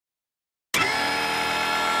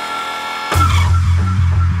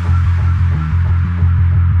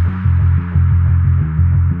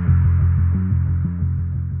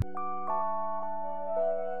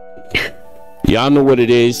Y'all know what it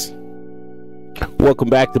is. Welcome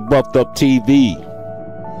back to Buffed Up TV.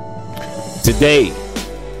 Today,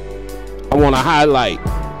 I want to highlight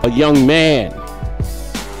a young man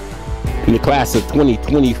in the class of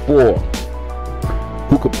 2024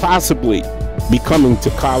 who could possibly be coming to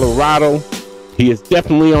Colorado. He is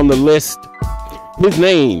definitely on the list. His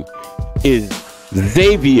name is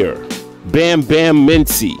Zavier Bam Bam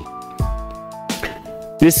Mincey.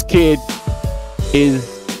 This kid is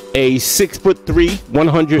a 6'3",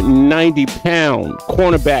 190-pound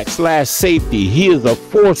cornerback slash safety. He is a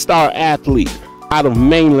 4-star athlete out of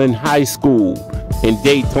Mainland High School in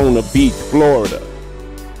Daytona Beach, Florida.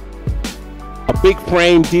 A big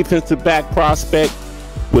frame defensive back prospect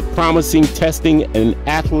with promising testing and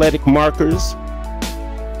athletic markers.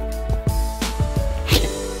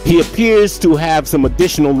 He appears to have some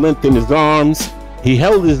additional length in his arms. He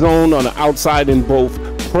held his own on the outside in both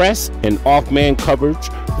press and off-man coverage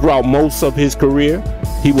throughout most of his career.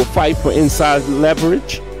 He will fight for inside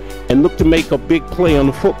leverage and look to make a big play on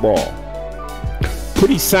the football.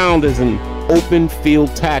 Pretty sound as an open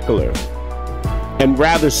field tackler and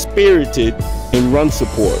rather spirited in run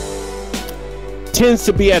support. Tends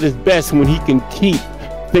to be at his best when he can keep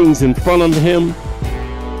things in front of him,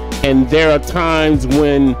 and there are times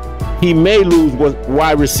when he may lose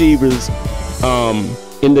wide receivers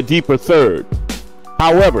in the deeper third.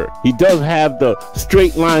 However, he does have the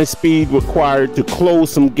straight line speed required to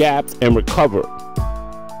close some gaps and recover.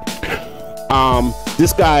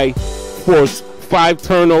 This guy forced 5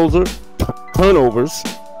 turnovers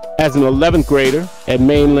as an 11th grader at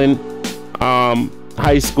Mainland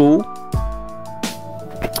High School.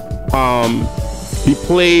 He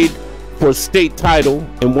played for state title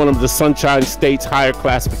in one of the Sunshine State's higher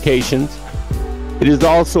classifications. It is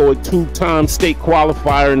also a 2-time state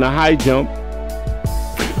qualifier in the high jump.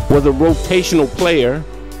 Was a rotational player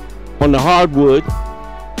on the hardwood.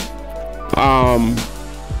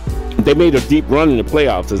 They made a deep run in the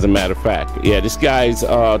playoffs, as a matter of fact. Yeah, this guy's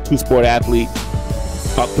a 3-sport athlete.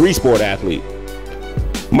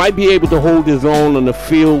 Might be able to hold his own on the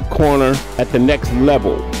field corner at the next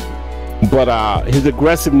level, but his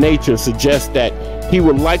aggressive nature suggests that he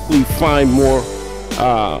will likely find more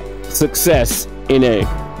success in a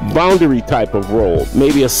boundary type of role,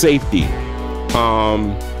 maybe a safety.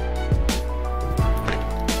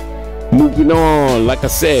 Moving on, like I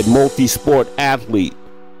said, multi-sport athlete,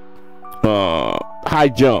 high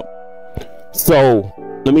jump. So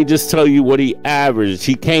let me just tell you what he averaged.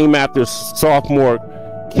 He came after sophomore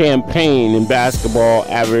campaign in basketball,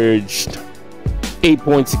 averaged 8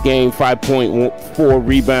 points a game, 5.4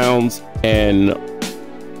 rebounds, and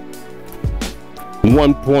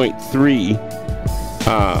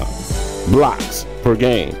 1.3 blocks per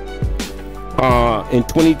game. In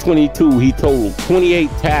 2022, he totaled 28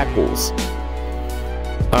 tackles,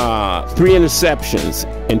 3 interceptions,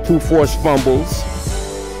 and 2 forced fumbles.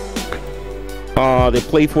 They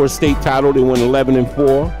played for a state title. They went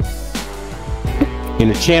 11-4. In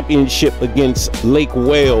the championship against Lake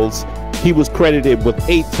Wales, he was credited with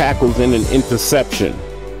 8 tackles and an interception.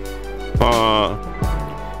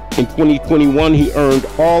 In 2021, he earned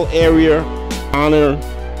all-area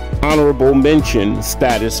honorable mention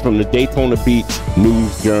status from the Daytona Beach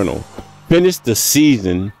News Journal. Finished the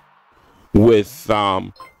season with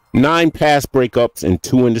 9 pass breakups and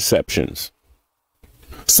 2 interceptions.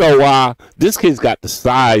 So this kid's got the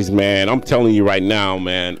size, man. I'm telling you right now,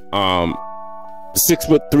 man.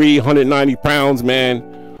 6'3", 190 pounds, man.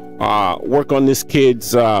 Work on this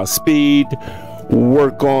kid's speed.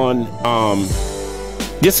 Work on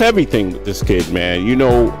just everything with this kid, man. You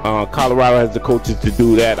know, Colorado has the coaches to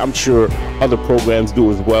do that. I'm sure other programs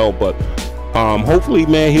do as well, but hopefully,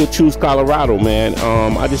 man, he'll choose Colorado, man.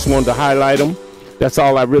 I just wanted to highlight him. That's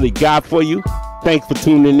all I really got for you. Thanks for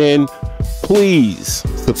tuning in. Please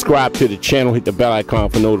subscribe to the channel, hit the bell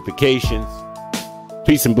icon for notifications.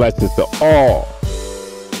 Peace and blessings to all.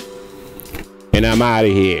 And I'm out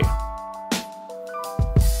of here.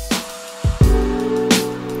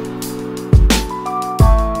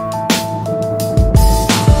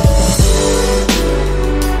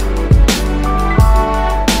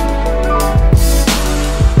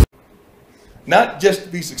 Not just to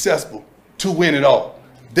be successful, to win it all.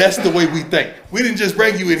 That's the way we think. We didn't just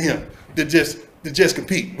bring you in here to just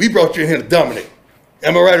compete. We brought you in here to dominate.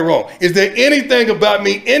 Am I right or wrong? Is there anything about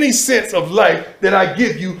me, any sense of life that I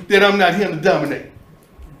give you that I'm not here to dominate?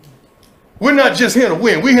 We're not just here to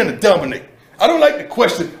win. We're here to dominate. I don't like to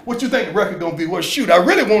question what you think the record gonna be. Well, shoot, I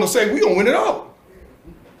really want to say we're gonna win it all,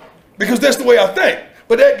 because that's the way I think.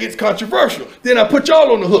 But that gets controversial. Then I put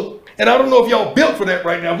y'all on the hook. And I don't know if y'all built for that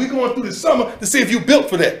right now. We're going through the summer to see if you built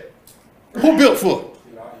for that. Who built for it?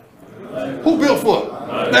 Who built for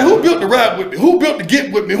it? Now, who built to ride with me? Who built to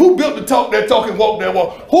get with me? Who built to talk that talk and walk that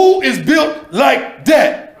walk? Who is built like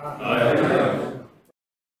that?